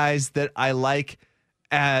keep the guys that I like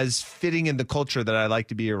as fitting in the culture that I like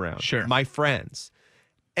to be around. Sure. My friends.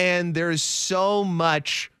 And there's so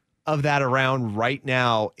much of that around right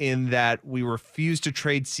now in that we refuse to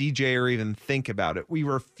trade CJ or even think about it. We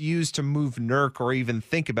refuse to move Nurk or even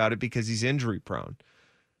think about it because he's injury prone.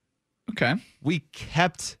 Okay. We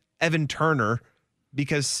kept Evan Turner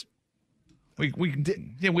because we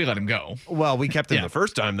let him go. Well, we kept him the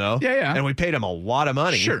first time though. Yeah. And we paid him a lot of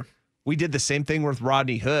money. Sure. We did the same thing with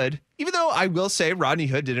Rodney Hood, even though I will say Rodney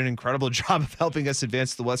Hood did an incredible job of helping us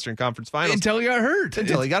advance to the Western Conference Finals. Until he got hurt.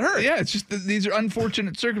 Yeah, it's just these are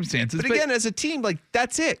unfortunate circumstances. But again, as a team, like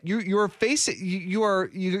that's it. You're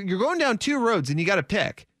going down 2 roads and you got to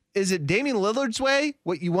pick. Is it Damian Lillard's way,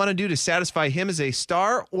 what you want to do to satisfy him as a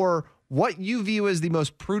star, or what you view as the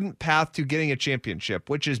most prudent path to getting a championship,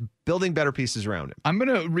 which is building better pieces around him? I'm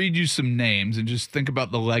going to read you some names and just think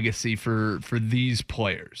about the legacy for these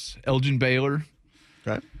players. Elgin Baylor,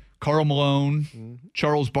 okay. Karl Malone,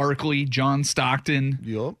 Charles Barkley, John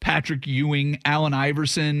Stockton, Patrick Ewing, Allen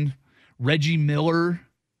Iverson, Reggie Miller,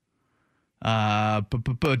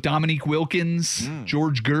 Dominique Wilkins,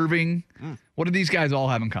 George Gerving. What do these guys all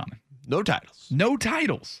have in common? No titles. No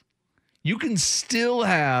titles. You can still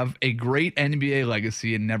have a great NBA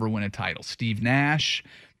legacy and never win a title. Steve Nash,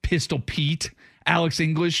 Pistol Pete, Alex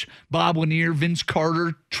English, Bob Lanier, Vince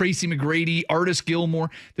Carter, Tracy McGrady, Artis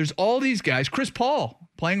Gilmore. There's all these guys. Chris Paul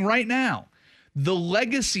playing right now. The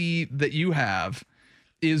legacy that you have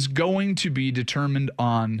is going to be determined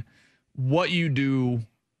on what you do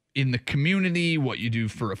in the community, what you do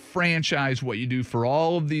for a franchise, what you do for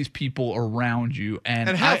all of these people around you. And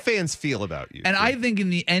how fans feel about you. And I think in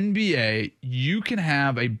the NBA, you can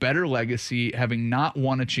have a better legacy having not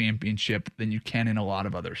won a championship than you can in a lot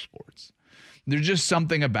of other sports. There's just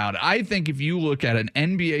something about it. I think if you look at an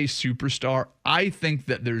NBA superstar, I think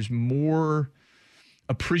that there's more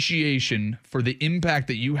appreciation for the impact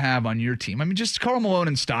that you have on your team. I mean, just Karl Malone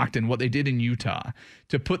and Stockton, what they did in Utah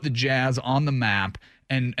to put the Jazz on the map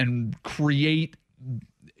and create,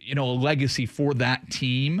 a legacy for that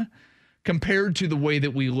team compared to the way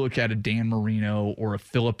that we look at a Dan Marino or a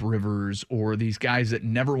Phillip Rivers or these guys that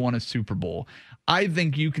never won a Super Bowl. I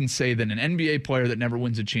think you can say that an NBA player that never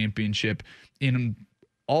wins a championship in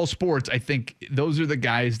all sports, I think those are the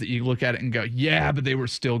guys that you look at it and go, yeah, but they were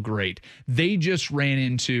still great. They just ran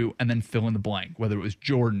into, and then fill in the blank, whether it was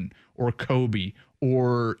Jordan or Kobe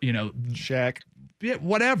or, Shaq. Yeah,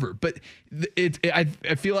 whatever. But I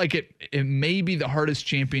feel like it may be the hardest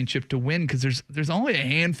championship to win because there's only a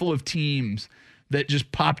handful of teams that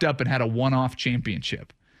just popped up and had a one-off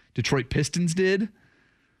championship. Detroit Pistons did.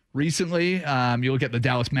 recently. You look at the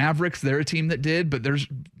Dallas Mavericks; they're a team that did, but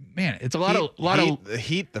it's a lot of the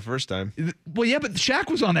Heat the first time. Well, yeah, but Shaq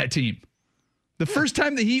was on that team. The first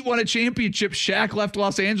time the Heat won a championship, Shaq left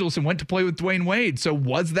Los Angeles and went to play with Dwayne Wade. So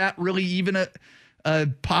was that really even a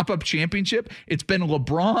pop-up championship? It's been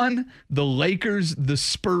LeBron, the Lakers, the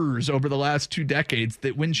Spurs over the last 2 decades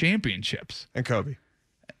that win championships. And Kobe.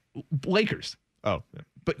 Lakers. Oh, yeah.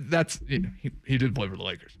 But that's, he did play for the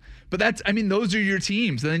Lakers. But those are your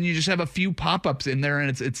teams. And then you just have a few pop-ups in there,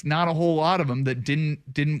 and it's not a whole lot of them that didn't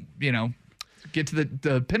get to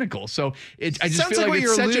the pinnacle. So I just feel like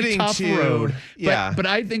it's such a tough road. Yeah. But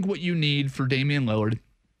I think what you need for Damian Lillard,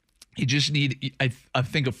 you just need, I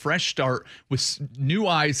think, a fresh start with new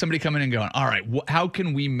eyes, somebody coming in and going, all right, how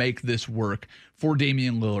can we make this work for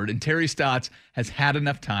Damian Lillard? And Terry Stotts has had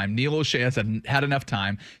enough time. Neil O'Shea has had enough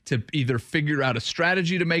time to either figure out a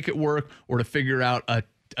strategy to make it work or to figure out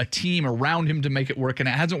a team around him to make it work, and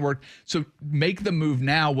it hasn't worked. So make the move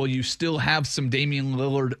now while you still have some Damian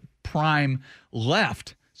Lillard prime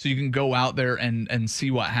left, so you can go out there and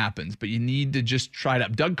see what happens. But you need to just try it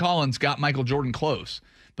up. Doug Collins got Michael Jordan close,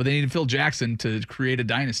 but they need Phil Jackson to create a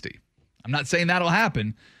dynasty. I'm not saying that'll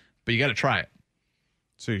happen, but you got to try it.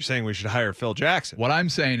 So you're saying we should hire Phil Jackson? What I'm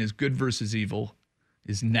saying is good versus evil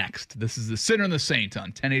is next. This is the Sinner and the Saint on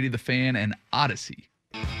 1080 The Fan and Odyssey.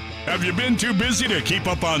 Have you been too busy to keep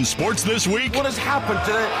up on sports this week? What has happened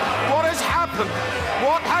to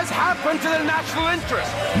What has happened to the national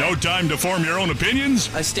interest? No time to form your own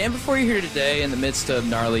opinions? I stand before you here today in the midst of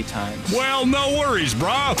gnarly times. Well, no worries,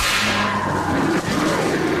 brah.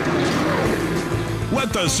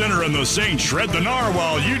 Let the Sinner and the Saint shred the gnar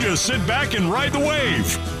while you just sit back and ride the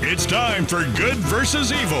wave. It's time for Good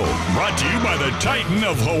versus Evil, brought to you by the Titan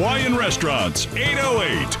of Hawaiian Restaurants,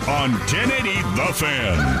 808 on 1080 The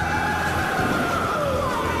Fan.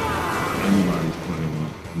 Everybody's playing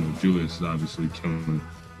well. Julius is obviously killing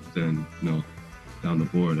it. Then, down the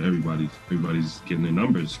board, everybody's getting their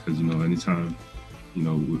numbers because, anytime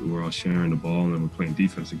we're all sharing the ball and then we're playing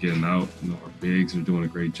defense and getting out. Our bigs are doing a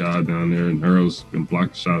great job down there, and Earl's been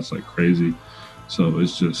blocking shots like crazy. So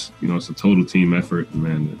it's just, it's a total team effort, and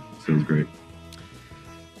man, it feels great.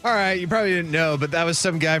 All right, you probably didn't know, but that was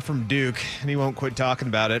some guy from Duke, and he won't quit talking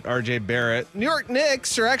about it, RJ Barrett. New York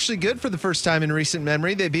Knicks are actually good for the first time in recent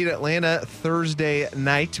memory. They beat Atlanta Thursday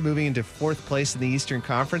night, moving into 4th place in the Eastern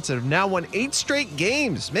Conference, and have now won 8 straight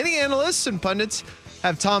games. Many analysts and pundits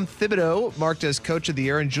have Tom Thibodeau marked as Coach of the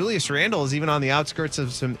Year, and Julius Randle is even on the outskirts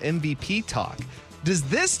of some MVP talk. Does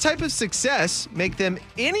this type of success make them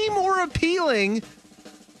any more appealing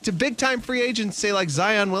to big-time free agents, say like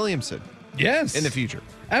Zion Williamson? Yes. In the future.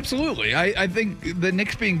 Absolutely. I think the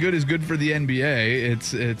Knicks being good is good for the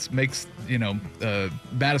NBA. It makes,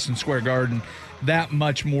 Madison Square Garden that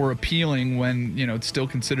much more appealing when, it's still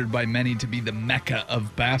considered by many to be the mecca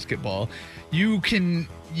of basketball. You can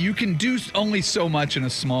do only so much in a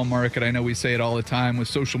small market. I know we say it all the time with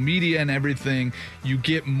social media and everything. You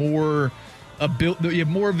get more you have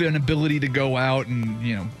more of an ability to go out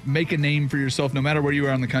and, make a name for yourself no matter where you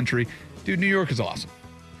are in the country. Dude, New York is awesome.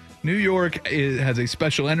 New York has a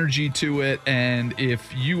special energy to it, and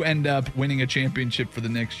if you end up winning a championship for the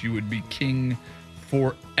Knicks, you would be king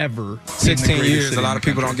forever. 16 years, a lot of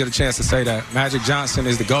people don't get a chance to say that. Magic Johnson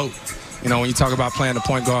is the GOAT, when you talk about playing the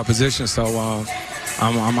point guard position. So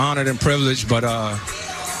I'm honored and privileged, but I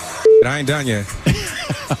ain't done yet.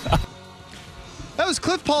 That was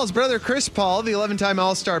Cliff Paul's brother, Chris Paul, the 11-time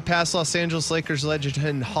All-Star, past Los Angeles Lakers legend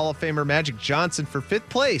and Hall of Famer Magic Johnson for 5th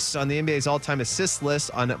place on the NBA's all-time assist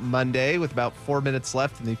list on Monday with about 4 minutes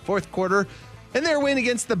left in the 4th quarter. In their win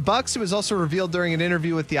against the Bucks, it was also revealed during an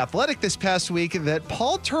interview with The Athletic this past week that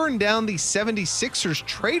Paul turned down the 76ers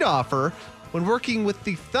trade offer when working with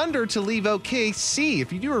the Thunder to leave OKC.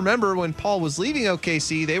 If you do remember, when Paul was leaving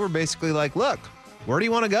OKC, they were basically like, look, where do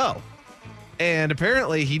you want to go? And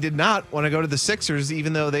apparently he did not want to go to the Sixers,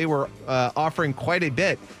 even though they were offering quite a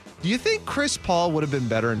bit. Do you think Chris Paul would have been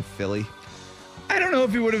better in Philly? I don't know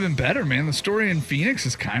if he would have been better, man. The story in Phoenix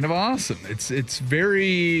is kind of awesome. It's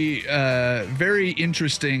very, very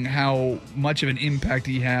interesting how much of an impact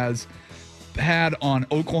he has had on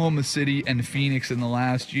Oklahoma City and Phoenix in the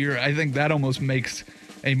last year. I think that almost makes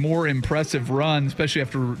a more impressive run, especially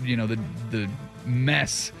after, the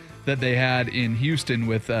mess that they had in Houston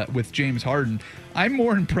with James Harden. I'm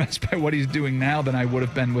more impressed by what he's doing now than I would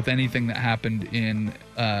have been with anything that happened in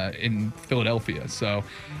Philadelphia. So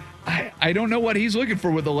I don't know what he's looking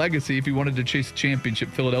for with the legacy. If he wanted to chase a championship,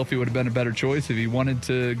 Philadelphia would have been a better choice. If he wanted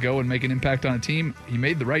to go and make an impact on a team, he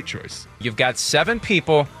made the right choice. You've got 7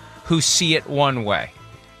 people who see it one way,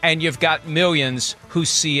 and you've got millions who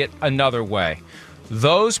see it another way.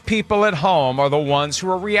 Those people at home are the ones who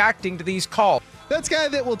are reacting to these calls. That's guy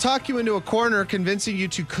that will talk you into a corner, convincing you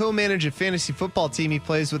to co-manage a fantasy football team he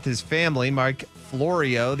plays with his family, Mike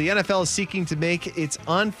Florio. The NFL is seeking to make its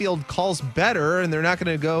on-field calls better, and they're not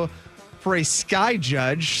going to go for a sky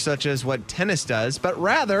judge, such as what tennis does, but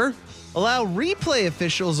rather allow replay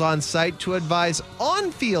officials on site to advise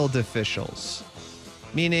on-field officials.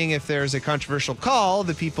 Meaning if there's a controversial call,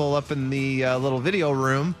 the people up in the little video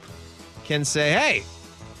room can say, hey,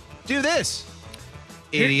 do this,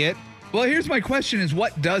 idiot. Well, here's my question is,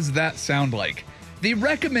 what does that sound like? They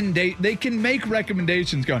can make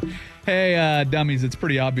recommendations going, hey, dummies, it's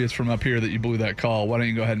pretty obvious from up here that you blew that call. Why don't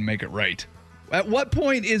you go ahead and make it right? At what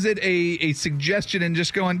point is it a suggestion and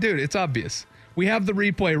just going, dude, it's obvious. We have the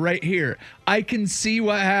replay right here. I can see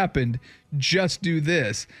what happened. Just do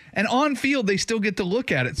this. And on field, they still get to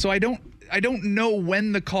look at it. So I don't know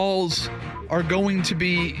when the calls are going to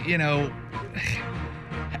be,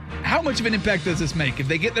 how much of an impact does this make? If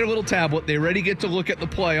they get their little tablet, they already get to look at the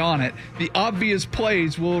play on it. The obvious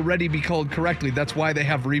plays will already be called correctly. That's why they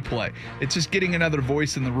have replay. It's just getting another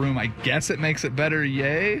voice in the room. I guess it makes it better.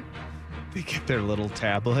 Yay. They get their little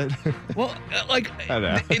tablet. Well,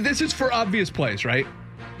 this is for obvious plays, right?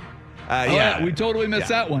 Yeah. We totally missed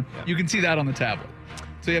that one. Yeah. You can see that on the tablet.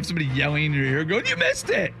 So you have somebody yelling in your ear going, you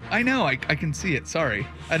missed it. I know. I can see it. Sorry.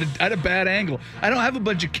 I had a bad angle. I don't have a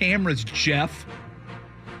bunch of cameras, Jeff.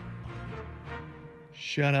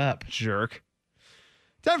 Shut up. Jerk.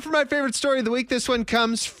 Time for my favorite story of the week. This one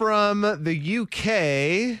comes from the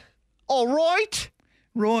UK. All right.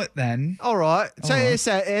 Right then. All right. So here's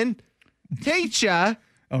something. Teacher.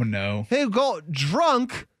 Oh, no. Who got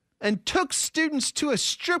drunk and took students to a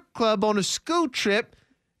strip club on a school trip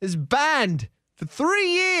is banned for 3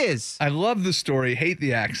 years. I love the story. Hate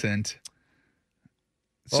the accent.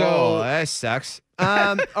 So that sucks.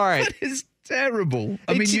 All right. That is terrible.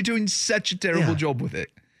 I mean, you're doing such a terrible job with it.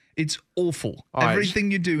 It's awful. All right. Everything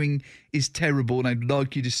you're doing is terrible, and I'd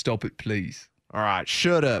like you to stop it, please. All right,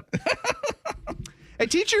 shut up. A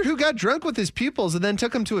teacher who got drunk with his pupils and then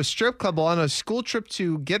took them to a strip club on a school trip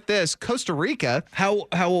to, get this, Costa Rica. How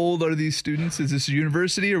old are these students? Is this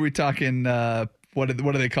university? Or are we talking, what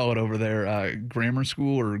do they call it over there? Grammar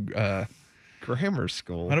school or... Grammar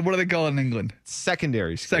school. What do they call it in England?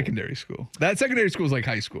 Secondary school. Secondary school. That secondary school is like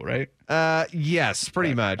high school, right? Yes,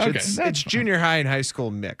 pretty much. Okay, it's junior high and high school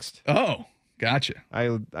mixed. Oh, gotcha. I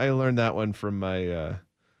learned that one from my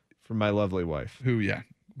lovely wife, who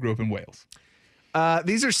grew up in Wales.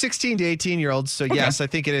 These are 16 to 18-year-olds, so yes, I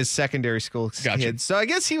think it is secondary school kids. So I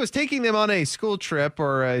guess he was taking them on a school trip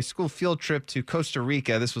or a school field trip to Costa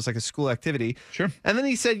Rica. This was like a school activity. Sure. And then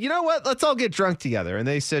he said, you know what? Let's all get drunk together. And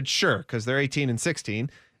they said, sure, because they're 18 and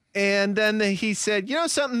 16. And then he said, you know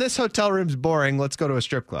something? This hotel room's boring. Let's go to a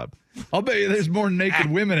strip club. I'll bet you there's more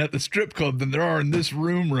naked women at the strip club than there are in this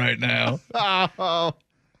room right now. Oh.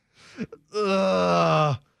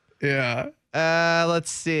 Ugh. Yeah.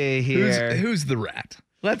 Let's see here. Who's the rat?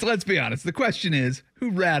 Let's be honest. The question is,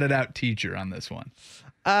 who ratted out teacher on this one?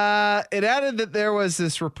 It added that there was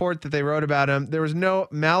this report that they wrote about him. There was no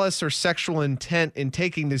malice or sexual intent in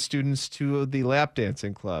taking the students to the lap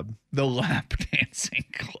dancing club. The lap dancing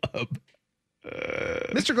club.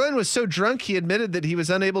 Mr. Glenn was so drunk he admitted that he was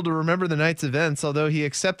unable to remember the night's events, although he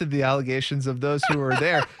accepted the allegations of those who were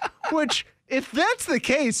there. Which, if that's the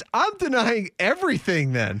case, I'm denying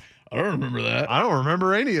everything then. I don't remember that. I don't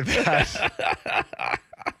remember any of that.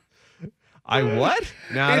 I what?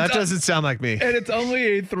 No, that doesn't sound like me. And it's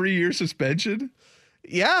only a 3-year suspension?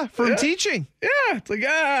 Yeah, from teaching. Yeah, it's like,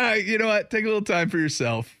 you know what? Take a little time for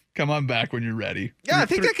yourself. Come on back when you're ready. Yeah, I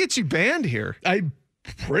think that gets you banned here. I'm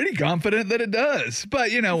pretty confident that it does.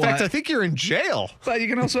 But you know what? In fact, I think you're in jail. But you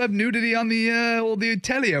can also have nudity on the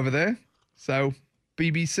telly over there. So,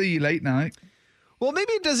 BBC late night. Well,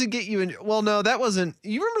 maybe it doesn't get you in. Well, no, that wasn't.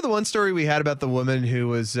 You remember the one story we had about the woman who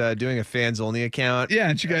was doing a fans only account? Yeah,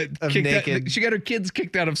 and she got kicked naked. She got her kids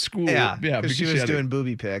kicked out of school. Yeah, because she was doing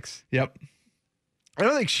booby pics. Yep. I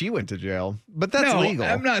don't think she went to jail, but that's legal.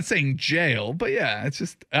 I'm not saying jail, but yeah, it's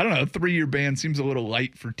just, I don't know, a 3-year ban seems a little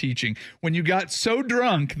light for teaching. When you got so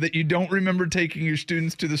drunk that you don't remember taking your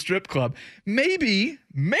students to the strip club, maybe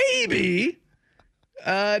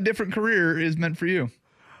a different career is meant for you.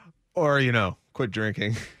 Or, quit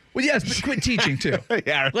drinking. Well, yes, but quit teaching too.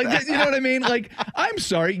 Yeah. Like, you know what I mean? Like, I'm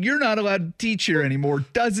sorry, you're not allowed to teach here anymore.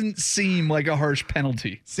 Doesn't seem like a harsh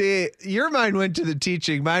penalty. See, your mind went to the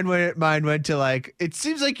teaching. Mine went to like, it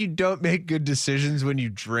seems like you don't make good decisions when you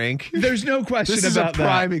drink. There's no question this about that. This is a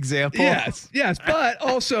prime example. Yes. But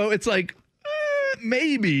also it's like, that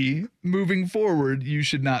maybe moving forward, you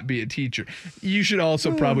should not be a teacher. You should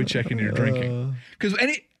also probably check into your drinking. Because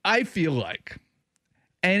I feel like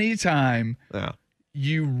anytime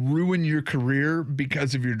you ruin your career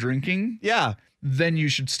because of your drinking, then you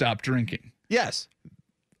should stop drinking. Yes.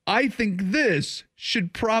 I think this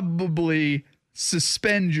should probably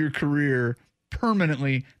suspend your career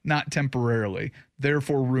permanently, not temporarily,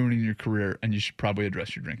 therefore ruining your career, and you should probably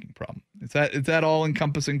address your drinking problem. Is that all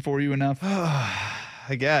encompassing for you enough?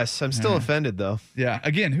 I guess. I'm still offended, though. Yeah.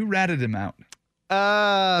 Again, who ratted him out?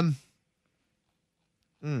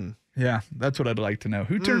 Yeah, that's what I'd like to know.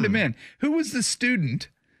 Who turned him in? Who was the student?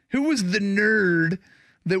 Who was the nerd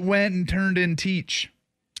that went and turned in Teach?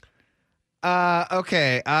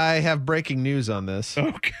 Okay, I have breaking news on this.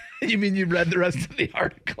 Okay. You mean you read the rest of the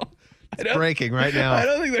article? It's breaking right now. I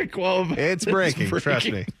don't think that qualifies. It's breaking.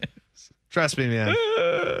 Trust me. Trust me, man.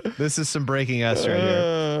 This is some breaking S right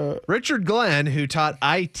here. Richard Glenn, who taught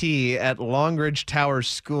IT at Longridge Towers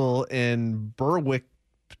School in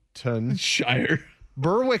Berwickton Shire.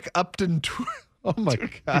 Berwick-Upton. Oh my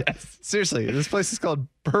God. Yes. Seriously, this place is called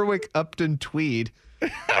Berwick-Upton Tweed.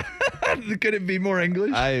 Could it be more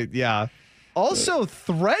English? Also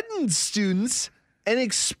threatened students and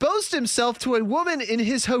exposed himself to a woman in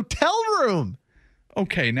his hotel room.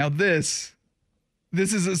 Okay, now this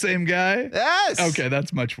is the same guy? Yes. Okay,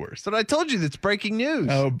 that's much worse. But I told you that's breaking news.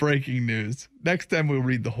 Oh, breaking news. Next time we'll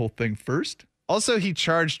read the whole thing first. Also, he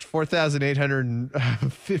charged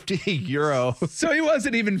 4,850 euro. So he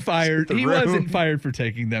wasn't even fired. He wasn't fired for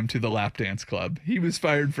taking them to the lap dance club. He was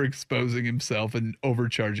fired for exposing himself and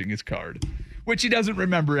overcharging his card, which he doesn't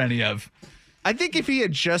remember any of. I think if he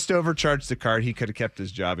had just overcharged the card, he could have kept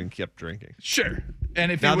his job and kept drinking. Sure.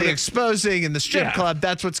 And if now the exposing and the strip club,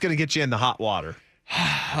 that's what's going to get you in the hot water.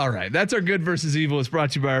 All right. That's our Good versus Evil. It's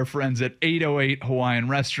brought to you by our friends at 808 Hawaiian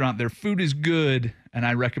Restaurant. Their food is good, and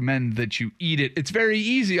I recommend that you eat it. It's very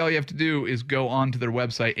easy. All you have to do is go on to their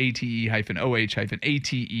website, ate-oh-ate.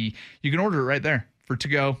 You can order it right there for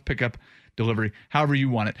to-go, pickup, delivery, however you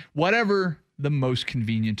want it. Whatever the most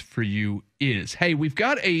convenient for you is. Hey, we've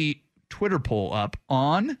got a Twitter poll up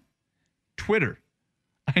on Twitter.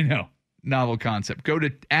 I know. Novel concept. Go to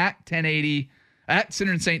 @1080,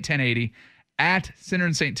 @Sinner and Saint 1080, @Sinner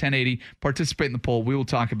and Saint 1080. Participate in the poll. We will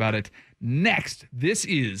talk about it next. This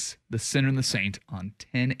is the Sinner and the Saint on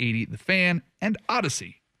 1080 The Fan and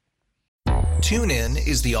Odyssey. TuneIn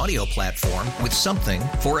is the audio platform with something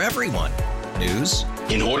for everyone. News.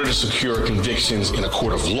 In order to secure convictions in a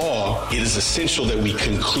court of law, it is essential that we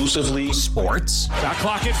conclusively. Sports. Shot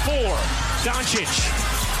clock at 4.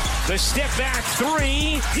 Doncic. The step back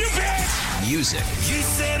 3. You bet. Music. You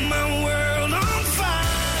set my world on fire.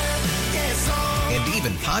 Yes, and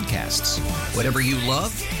even podcasts. Whatever you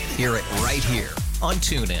love, hear it right here on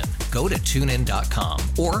TuneIn. Go to TuneIn.com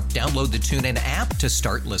or download the TuneIn app to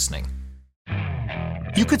start listening.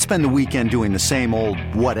 You could spend the weekend doing the same old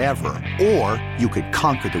whatever, or you could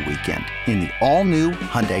conquer the weekend in the all-new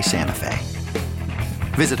Hyundai Santa Fe.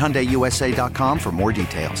 Visit HyundaiUSA.com for more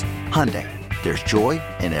details. Hyundai, there's joy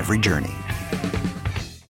in every journey.